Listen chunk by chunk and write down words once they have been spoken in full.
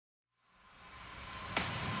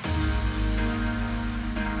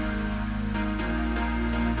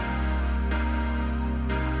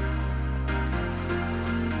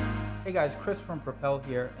Hey guys, Chris from Propel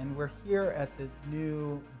here, and we're here at the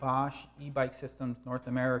new Bosch Ebike Systems North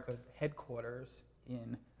America's headquarters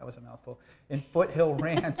in, that was a mouthful, in Foothill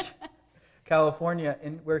Ranch, California.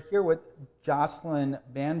 And we're here with Jocelyn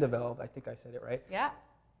Vandevelde, I think I said it right. Yeah.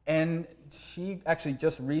 And she actually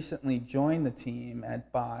just recently joined the team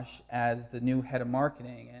at Bosch as the new head of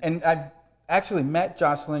marketing. And I've actually met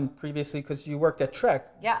Jocelyn previously because you worked at Trek.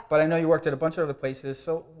 Yeah. But I know you worked at a bunch of other places.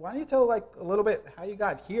 So why don't you tell a little bit how you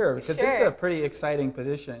got here? Because Sure. This is a pretty exciting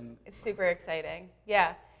position. It's super exciting.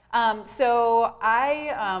 Yeah. So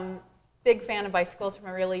I big fan of bicycles from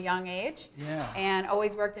a really young age. Yeah. And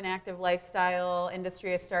always worked in active lifestyle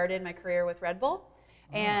industry. I started my career with Red Bull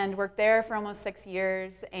and worked there for almost 6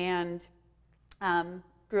 years, and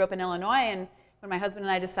grew up in Illinois. And when my husband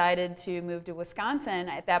and I decided to move to Wisconsin,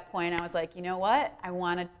 at that point I was like, you know what? I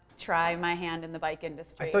want to try my hand in the bike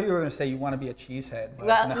industry. I thought you were going to say you want to be a cheesehead. But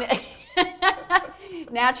Well, no.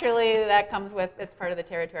 naturally that comes with, it's part of the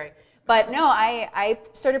territory. But no, I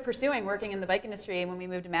started pursuing working in the bike industry when we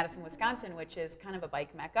moved to Madison, Wisconsin, which is kind of a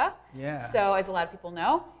bike mecca. Yeah. So, as a lot of people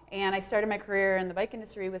know. And I started my career in the bike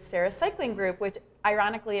industry with Sarah's Cycling Group, which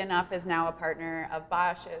ironically enough is now a partner of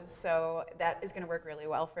Bosch's. So that is going to work really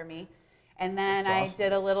well for me. And then That's awesome. I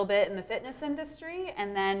did a little bit in the fitness industry,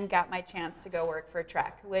 and then got my chance to go work for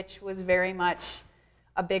Trek, which was very much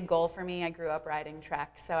a big goal for me. I grew up riding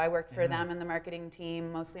Trek, so I worked for them in the marketing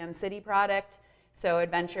team, mostly on city product, so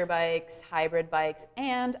adventure bikes, hybrid bikes,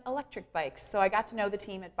 and electric bikes. So I got to know the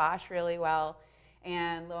team at Bosch really well,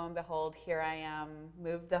 and lo and behold, here I am,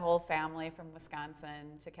 moved the whole family from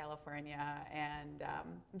Wisconsin to California, and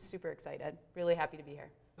I'm super excited, really happy to be here.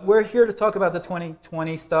 We're here to talk about the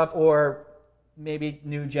 2020 stuff, or maybe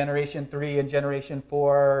new Generation 3 and Generation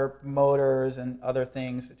 4 motors and other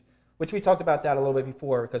things, which we talked about that a little bit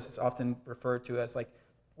before, because it's often referred to as like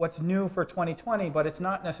what's new for 2020, but it's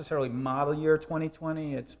not necessarily model year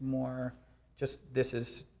 2020. It's more just this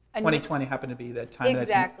is 2020 happened to be the time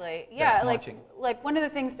exactly. that's Yeah, launching. like one of the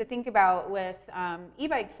things to think about with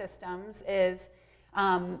e-bike systems is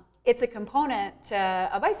it's a component to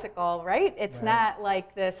a bicycle, right? It's not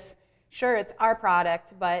like this, sure, it's our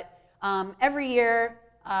product, but every year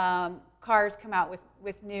cars come out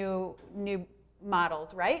with new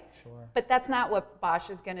models, right? Sure. But that's not what Bosch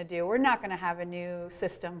is going to do. We're not going to have a new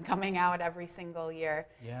system coming out every single year.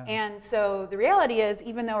 Yeah. And so the reality is,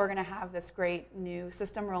 even though we're going to have this great new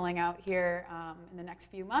system rolling out here in the next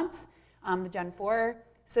few months, the Gen 4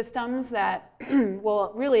 systems that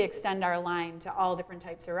will really extend our line to all different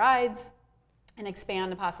types of rides and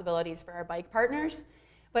expand the possibilities for our bike partners.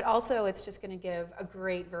 But also, it's just going to give a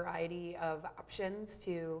great variety of options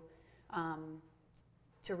to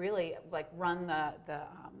really like run the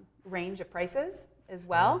range of prices as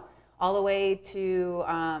well, all the way to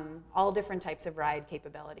all different types of ride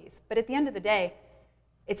capabilities. But at the end of the day,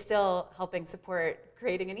 it's still helping support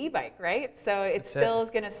creating an e-bike, right? So it still is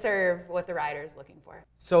going to serve what the rider is looking for.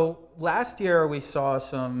 So last year we saw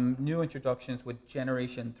some new introductions with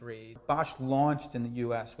Generation 3. Bosch launched in the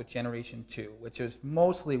US with Generation 2, which is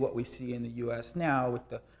mostly what we see in the US now with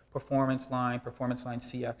the Performance Line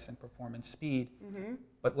CX, and Performance Speed.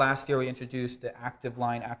 But last year we introduced the Active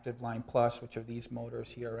Line Plus, which are these motors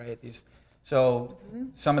here, right? So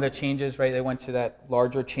some of the changes, right? They went to that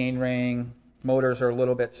larger chainring. Motors are a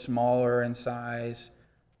little bit smaller in size.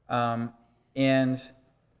 And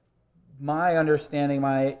my understanding,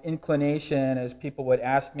 my inclination is people would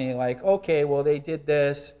ask me like, okay, well they did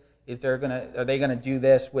this. Are they gonna do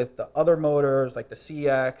this with the other motors like the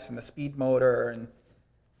CX and the Speed motor? And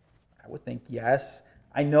I would think yes.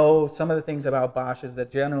 I know some of the things about Bosch is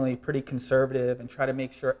that generally pretty conservative and try to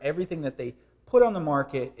make sure everything that they put on the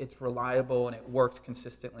market, it's reliable and it works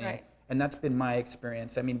consistently. Right. And that's been my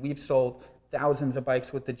experience. I mean, we've sold thousands of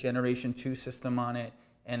bikes with the Generation 2 system on it,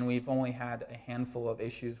 and we've only had a handful of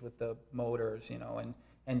issues with the motors, you know,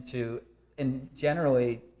 and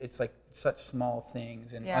generally it's like such small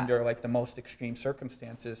things and under like the most extreme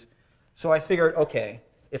circumstances. So I figured, okay,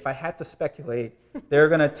 if I had to speculate, they're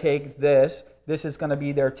going to take this. This is going to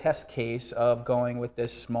be their test case of going with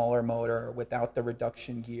this smaller motor without the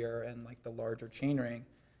reduction gear and like the larger chainring.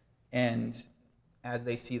 And as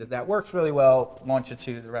they see that that works really well, launch it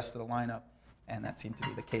to the rest of the lineup. And that seemed to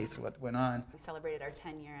be the case, what went on. We celebrated our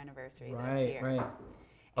 10-year anniversary this Right, year. right.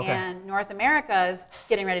 Okay. And North America is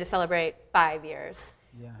getting ready to celebrate 5 years.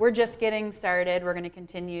 Yeah. We're just getting started. We're going to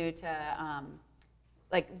continue to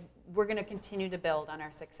we're going to continue to build on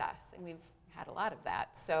our success, and we've had a lot of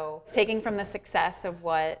that. So taking from the success of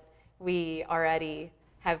what we already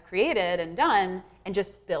have created and done, and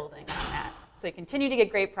just building on that. So you continue to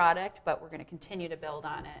get great product, but we're going to continue to build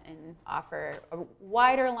on it and offer a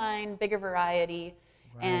wider line, bigger variety,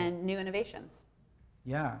 and new innovations.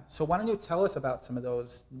 Yeah. So why don't you tell us about some of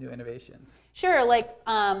those new innovations? Sure. Like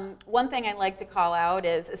one thing I'd like to call out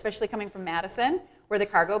is, especially coming from Madison, where the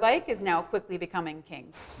cargo bike is now quickly becoming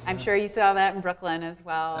king. I'm sure you saw that in Brooklyn as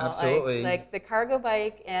well. Absolutely. Like the cargo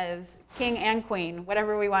bike is king and queen,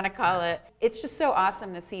 whatever we want to call it. It's just so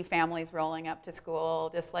awesome to see families rolling up to school,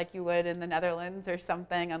 just like you would in the Netherlands or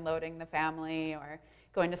something, unloading the family or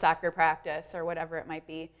going to soccer practice or whatever it might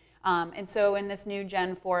be. And so in this new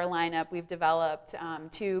Gen 4 lineup, we've developed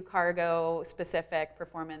 2 cargo-specific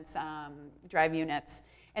performance drive units.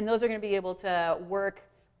 And those are going to be able to work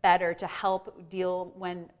better to help deal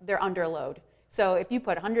when they're under load. So if you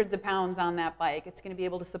put hundreds of pounds on that bike, it's going to be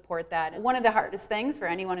able to support that. And one of the hardest things for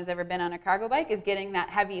anyone who's ever been on a cargo bike is getting that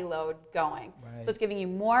heavy load going. Right. So it's giving you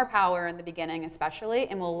more power in the beginning especially,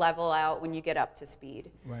 and will level out when you get up to speed.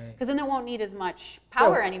 Right. Because then it won't need as much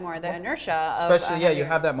power anymore, the inertia of especially, you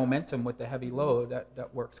have that momentum with the heavy load.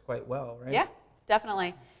 That works quite well, right? Yeah,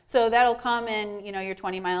 definitely. So that'll come in, your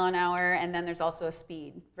 20 mile an hour, and then there's also a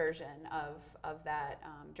speed version of that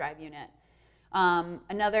drive unit.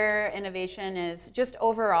 Another innovation is just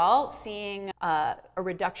overall seeing a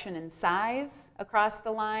reduction in size across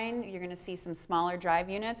the line. You're going to see some smaller drive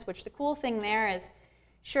units, which the cool thing there is,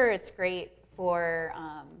 sure, it's great for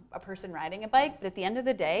a person riding a bike, but at the end of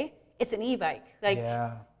the day, it's an e-bike.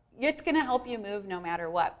 It's going to help you move no matter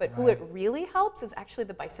what. But who it really helps is actually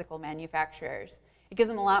the bicycle manufacturers. It gives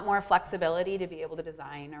them a lot more flexibility to be able to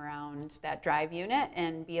design around that drive unit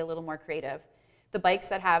and be a little more creative. The bikes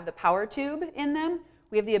that have the power tube in them,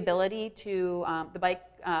 we have the ability to, the bike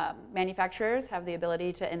manufacturers have the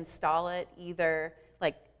ability to install it either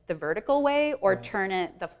like the vertical way or turn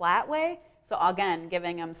it the flat way. So again,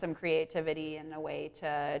 giving them some creativity and a way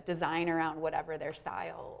to design around whatever their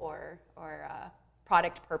style or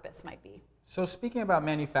product purpose might be. So speaking about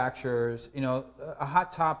manufacturers, a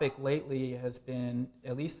hot topic lately has been,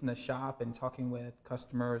 at least in the shop and talking with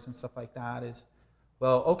customers and stuff like that, is,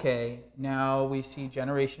 well, okay, now we see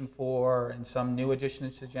Generation 4 and some new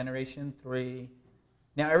additions to Generation 3.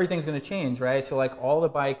 Now everything's going to change, right? So like all the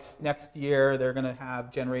bikes next year, they're going to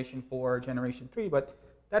have Generation 4, Generation 3, but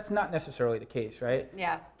that's not necessarily the case, right?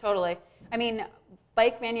 Yeah, totally. I mean,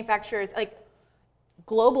 bike manufacturers, like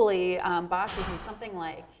globally, Bosch is in something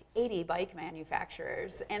like 80 bike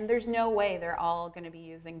manufacturers, and there's no way they're all going to be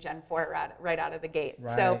using Gen 4 right out of the gate.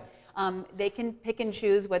 Right. So they can pick and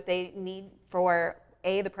choose what they need for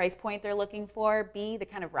A, the price point they're looking for, B, the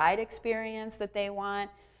kind of ride experience that they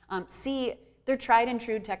want, C, their tried and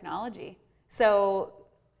true technology. So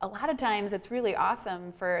a lot of times it's really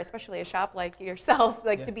awesome for especially a shop like yourself,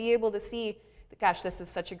 to be able to see, gosh, this is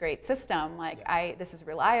such a great system. This is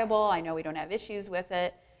reliable. I know we don't have issues with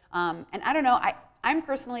it. And I don't know, I'm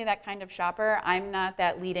personally that kind of shopper. I'm not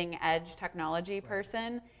that leading edge technology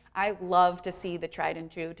person. I love to see the tried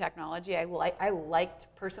and true technology. I liked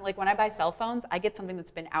personally, like when I buy cell phones, I get something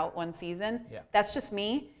that's been out one season. Yeah. That's just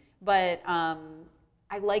me, but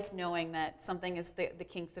I like knowing that something is the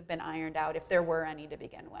kinks have been ironed out if there were any to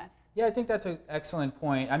begin with. Yeah, I think that's an excellent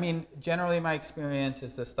point. I mean, generally my experience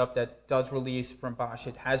is the stuff that does release from Bosch,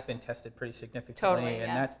 it has been tested pretty significantly. Totally,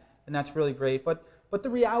 and that's really great. But the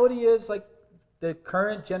reality is, like, the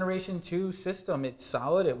current Generation 2 system, it's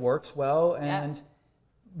solid, it works well, and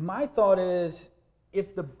my thought is,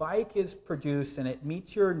 if the bike is produced and it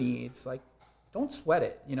meets your needs, like, don't sweat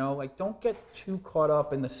it, don't get too caught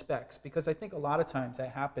up in the specs, because I think a lot of times that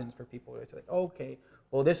happens for people. It's like, okay,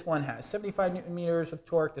 well, this one has 75 Newton meters of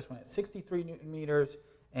torque, this one has 63 Newton meters,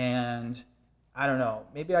 and I don't know,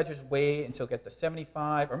 maybe I just wait until get the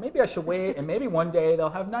 75, or maybe I should wait and maybe one day they'll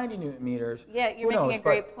have 90 Newton meters. Yeah, you're making a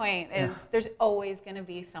great point, there's always going to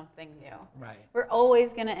be something new. Right. We're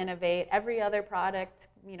always going to innovate. Every other product,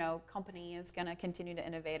 company is going to continue to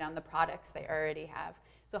innovate on the products they already have.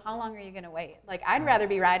 So how long are you going to wait? Like, I'd rather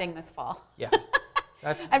be riding this fall. Yeah.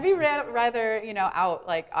 I'd be rather, out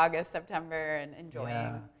like August, September and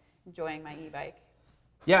enjoying my e-bike.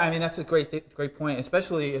 Yeah, I mean, that's a great point,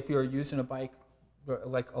 especially if you're using a bike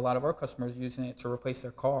like a lot of our customers using it to replace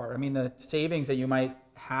their car. I mean, the savings that you might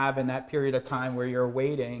have in that period of time where you're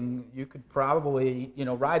waiting, you could probably,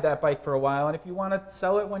 ride that bike for a while. And if you want to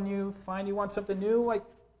sell it when you find you want something new, like,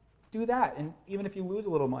 do that. And even if you lose a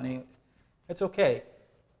little money, it's okay.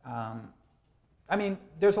 I mean,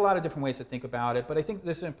 there's a lot of different ways to think about it, but I think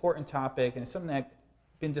this is an important topic, and it's something that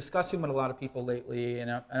I've been discussing with a lot of people lately,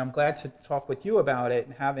 and I'm glad to talk with you about it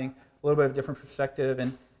and having a little bit of a different perspective,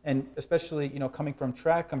 and especially, coming from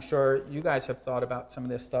Trek, I'm sure you guys have thought about some of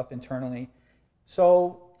this stuff internally.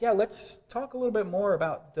 So yeah, let's talk a little bit more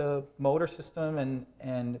about the motor system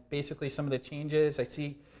and basically some of the changes. I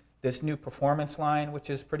see this new performance line, which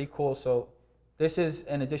is pretty cool. So this is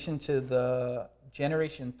in addition to the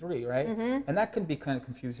Generation 3, right? And that can be kind of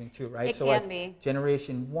confusing too, right? It so can like be.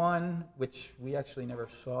 Generation 1, which we actually never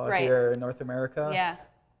saw Right. here in North America. Yeah.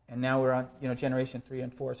 And now we're on, Generation 3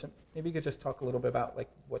 and 4. So maybe you could just talk a little bit about like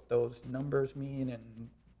what those numbers mean and.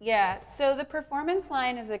 Yeah, so the performance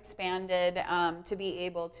line is expanded to be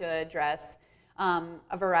able to address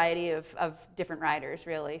a variety of different riders,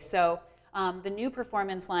 really. So the new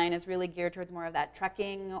performance line is really geared towards more of that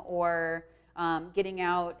trekking or getting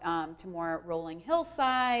out to more rolling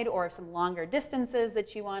hillside or some longer distances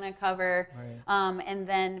that you want to cover. Right. And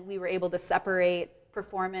then we were able to separate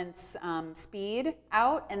performance speed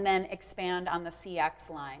out and then expand on the CX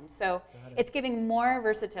line. So it's giving more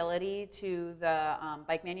versatility to the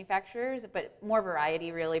bike manufacturers, but more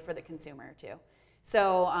variety really for the consumer too.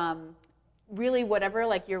 So really whatever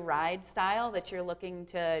like your ride style that you're looking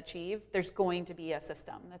to achieve, there's going to be a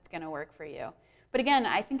system that's going to work for you. But again,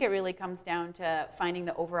 I think it really comes down to finding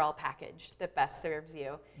the overall package that best serves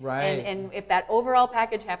you. Right. And if that overall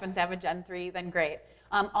package happens to have a Gen 3, then great.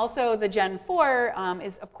 Also, the Gen 4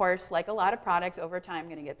 is, of course, like a lot of products over time,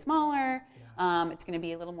 going to get smaller. It's going to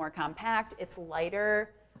be a little more compact. It's lighter.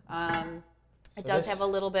 It does have a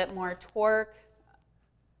little bit more torque.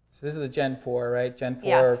 So this is the Gen 4, right? Gen 4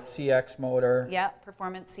 Yes. CX motor. Yeah,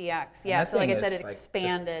 Performance CX. And Yeah, that so like I thing said, is, it like,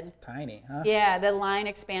 expanded. just tiny, huh? Yeah, the line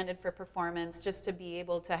expanded for performance just to be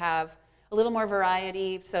able to have a little more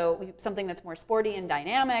variety. So something that's more sporty and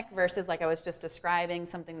dynamic versus, like I was just describing,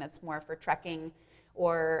 something that's more for trekking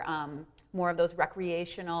or more of those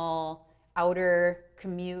recreational outer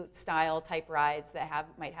commute style type rides that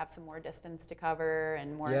might have some more distance to cover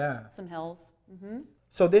and more some hills.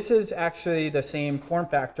 So this is actually the same form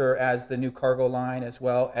factor as the new cargo line as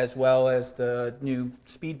well as the new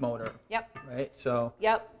speed motor. Yep. Right? So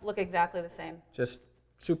Yep, look exactly the same. just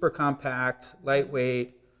super compact,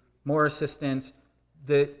 lightweight, more assistance.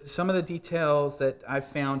 Some of the details that I've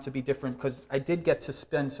found to be different, because I did get to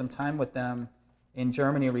spend some time with them in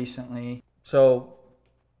Germany recently. So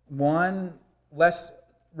one, less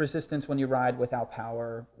resistance when you ride without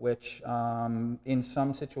power, which in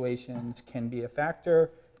some situations can be a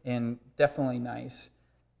factor, and definitely nice.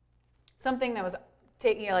 Something that was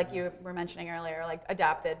like you were mentioning earlier, like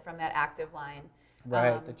adopted from that active line.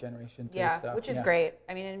 Right, the Generation 2 stuff. Which is great.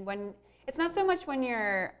 I mean, and when it's not so much when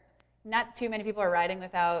you're not too many people are riding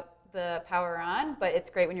without the power on, but it's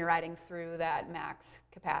great when you're riding through that max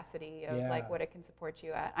capacity of like what it can support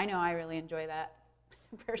you at. I know I really enjoy that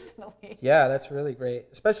personally. Yeah, that's really great,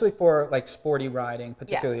 especially for like sporty riding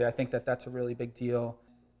particularly. I think that's a really big deal.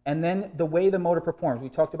 And then the way the motor performs, we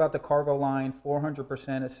talked about the cargo line,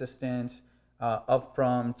 400% assistance, up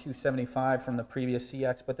from 275 from the previous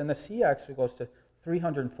CX, but then the CX goes to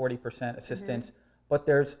 340% assistance, but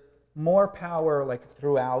there's more power like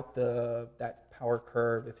throughout that power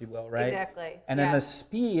curve, if you will, right? Exactly. And then the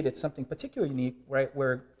speed, it's something particularly unique, right?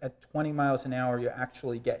 Where at 20 miles an hour, you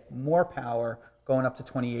actually get more power going up to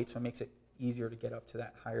 28, so it makes it easier to get up to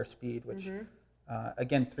that higher speed, which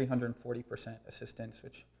again, 340% assistance,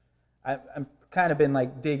 which I'm kind of been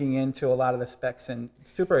like digging into a lot of the specs and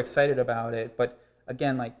super excited about it. But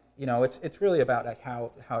again, like, it's really about like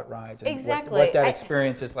how it rides and what that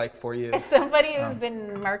experience is like for you. As somebody who's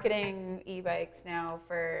been marketing e-bikes now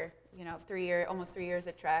for almost 3 years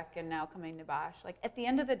at Trek, and now coming to Bosch, like at the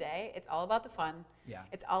end of the day, it's all about the fun. Yeah.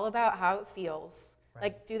 It's all about how it feels. Right.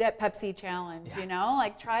 Like do that Pepsi challenge,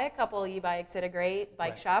 like try a couple e-bikes at a great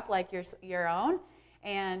bike shop like your own,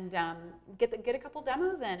 and get a couple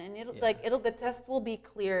demos in, and the test will be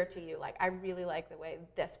clear to you. Like I really like the way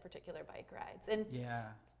this particular bike rides, and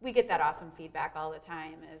we get that awesome feedback all the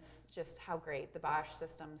time. Is just how great the Bosch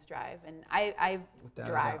systems drive, and I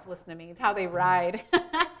drive. Listen to me, it's how they ride.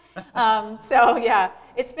 So yeah,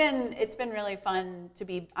 it's been really fun to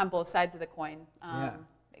be on both sides of the coin.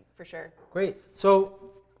 For sure. Great.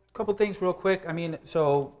 So a couple things real quick. I mean,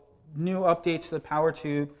 so new updates to the power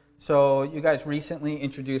tube. So you guys recently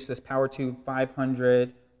introduced this power tube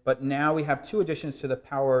 500, but now we have two additions to the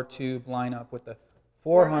power tube lineup with the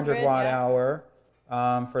 400 watt hour.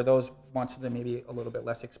 For those who want something maybe a little bit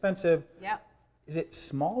less expensive. Yeah. Is it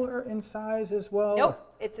smaller in size as well?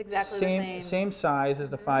 Nope, it's exactly the same. Same size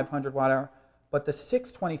as the 500 watt hour, but the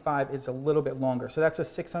 625 is a little bit longer. So that's a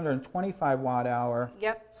 625 watt hour.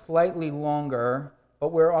 Yep. Slightly longer,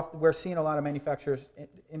 but we're seeing a lot of manufacturers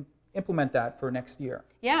implement that for next year.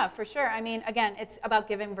 Yeah, for sure. I mean, again, it's about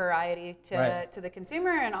giving variety to the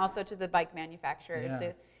consumer and also to the bike manufacturers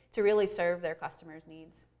to really serve their customers'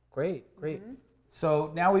 needs. Great, great.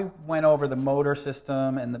 So now we went over the motor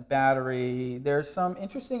system and the battery. There's some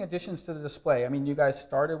interesting additions to the display. I mean, you guys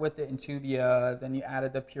started with the Intuvia, then you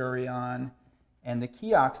added the Purion, and the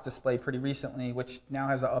kiosk display pretty recently, which now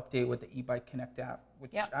has an update with the eBike Connect app,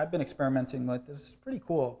 which I've been experimenting with. This is pretty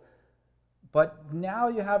cool. But now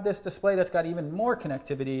you have this display that's got even more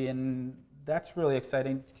connectivity, and that's really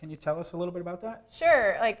exciting. Can you tell us a little bit about that?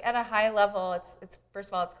 Sure. Like at a high level, it's first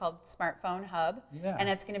of all, it's called Smartphone Hub, and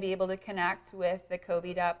it's going to be able to connect with the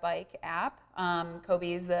COBI.bike app.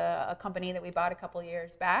 COBI is a company that we bought a couple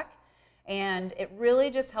years back, and it really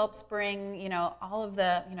just helps bring, you know, all of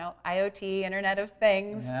the, you know, IoT, Internet of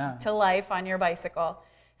Things to life on your bicycle.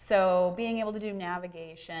 So being able to do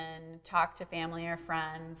navigation, talk to family or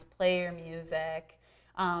friends, play your music,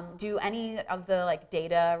 do any of the like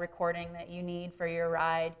data recording that you need for your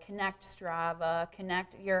ride, connect Strava,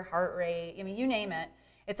 connect your heart rate, I mean, you name it.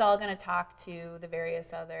 It's all going to talk to the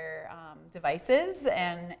various other devices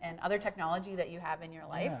and other technology that you have in your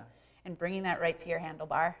life, and bringing that right to your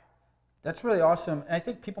handlebar. That's really awesome. And I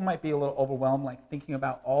think people might be a little overwhelmed, like thinking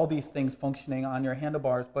about all these things functioning on your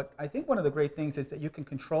handlebars. But I think one of the great things is that you can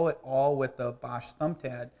control it all with the Bosch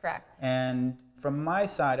ThumbPad. Correct. And from my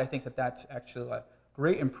side, I think that that's actually a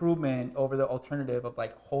great improvement over the alternative of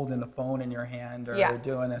like holding the phone in your hand or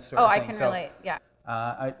doing this sort of thing. I can relate. Yeah.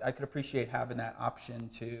 I could appreciate having that option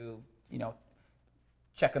to, you know,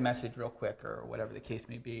 check a message real quick or whatever the case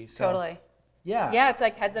may be. So, totally. Yeah. Yeah, it's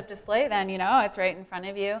like heads-up display then, you know, it's right in front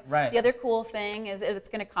of you. Right. The other cool thing is it's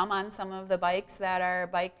going to come on some of the bikes that our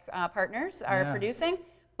bike partners are producing,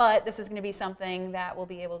 but this is going to be something that will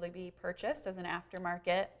be able to be purchased as an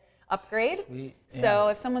aftermarket upgrade. Sweet. So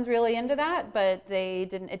if someone's really into that, but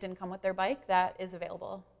it didn't come with their bike, that is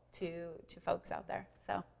available to folks out there.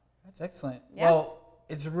 So that's excellent. Yeah. Well,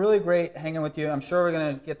 it's really great hanging with you. I'm sure we're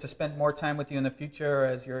going to get to spend more time with you in the future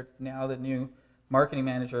as you're now the new marketing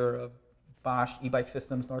manager of Bosch Ebike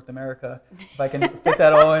Systems North America, if I can fit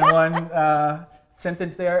that all in one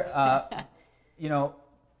sentence there. You know,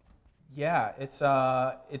 yeah,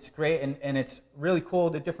 it's great, and it's really cool,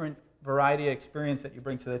 the different variety of experience that you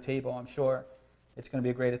bring to the table. I'm sure it's going to be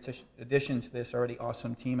a great addition to this already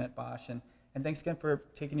awesome team at Bosch. And thanks again for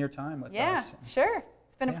taking your time with us. Yeah, sure.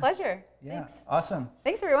 It's been a pleasure. Yeah, Thanks. awesome.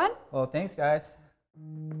 Thanks, everyone. Well, thanks, guys.